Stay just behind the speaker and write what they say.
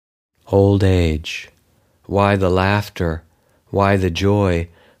Old age, why the laughter, why the joy,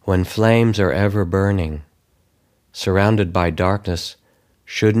 when flames are ever burning? Surrounded by darkness,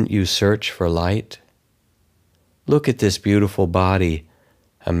 shouldn't you search for light? Look at this beautiful body,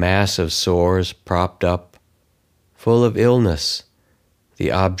 a mass of sores propped up, full of illness,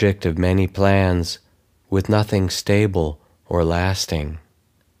 the object of many plans, with nothing stable or lasting.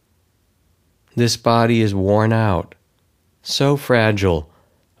 This body is worn out, so fragile,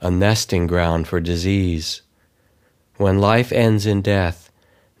 a nesting ground for disease. When life ends in death,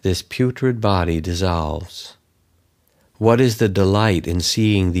 this putrid body dissolves. What is the delight in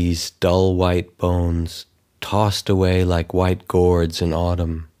seeing these dull white bones tossed away like white gourds in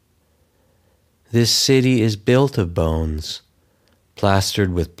autumn? This city is built of bones,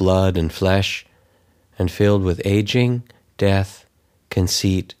 plastered with blood and flesh, and filled with aging, death,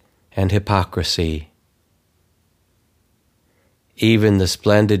 conceit, and hypocrisy. Even the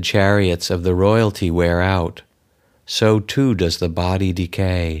splendid chariots of the royalty wear out, so too does the body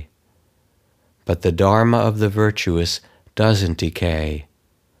decay. But the Dharma of the virtuous doesn't decay,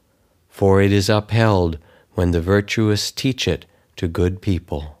 for it is upheld when the virtuous teach it to good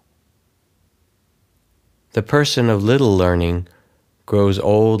people. The person of little learning grows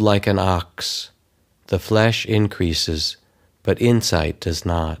old like an ox. The flesh increases, but insight does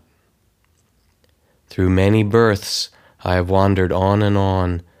not. Through many births I have wandered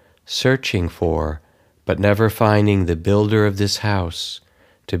on, searching for, but never finding the builder of this house.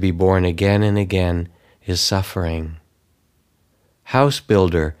 To be born again and again is suffering. House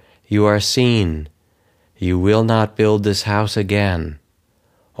builder, you are seen. You will not build this house again.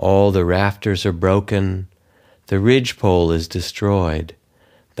 All the rafters are broken. The ridgepole is destroyed.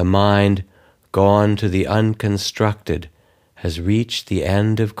 The mind, gone to the unconstructed, has reached the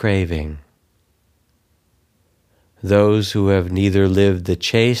end of craving. Those who have neither lived the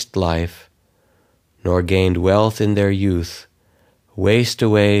chaste life nor gained wealth in their youth waste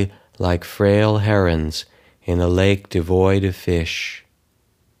away like frail herons in a lake devoid of fish.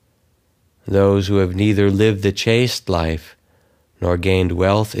 Those who have neither lived the chaste life nor gained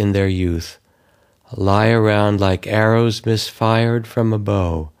wealth in their youth lie around like arrows misfired from a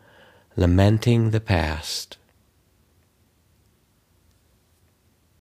bow, lamenting the past.